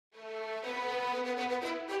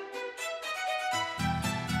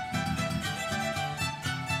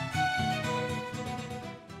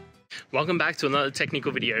Welcome back to another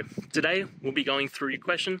technical video. Today, we'll be going through your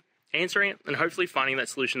question, answering it, and hopefully finding that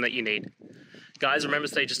solution that you need. Guys, remember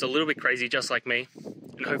to stay just a little bit crazy, just like me,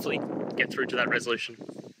 and hopefully get through to that resolution.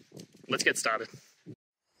 Let's get started.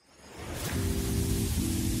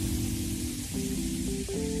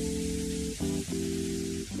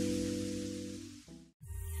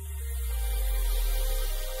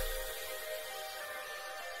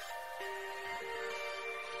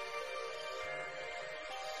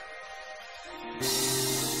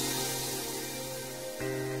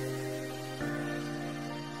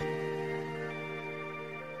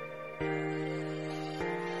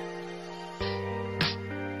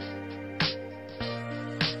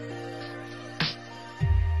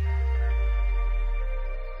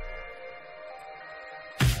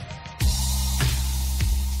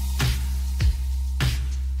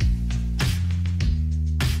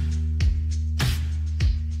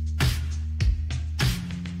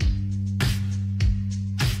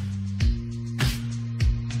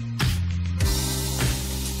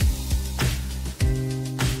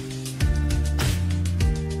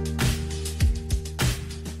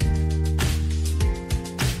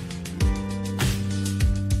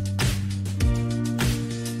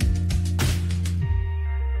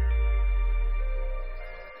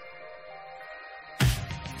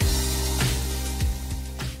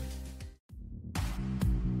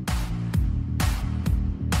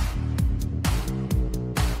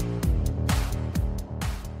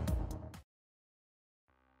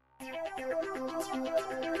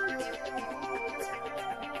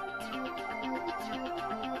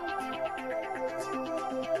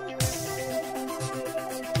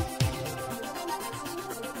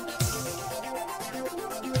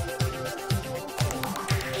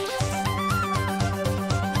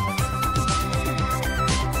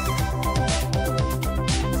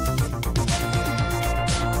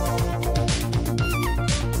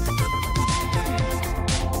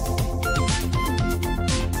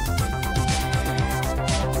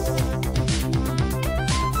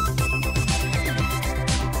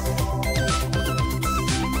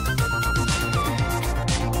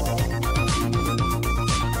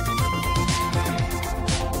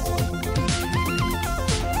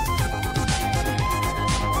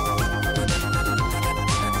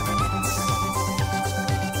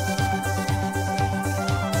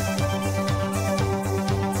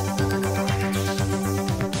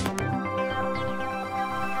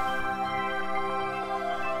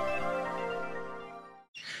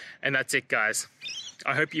 And that's it, guys.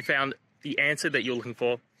 I hope you found the answer that you're looking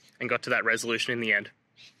for and got to that resolution in the end.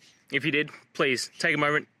 If you did, please take a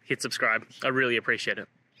moment, hit subscribe. I really appreciate it.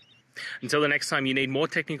 Until the next time you need more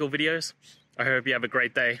technical videos, I hope you have a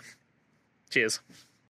great day. Cheers.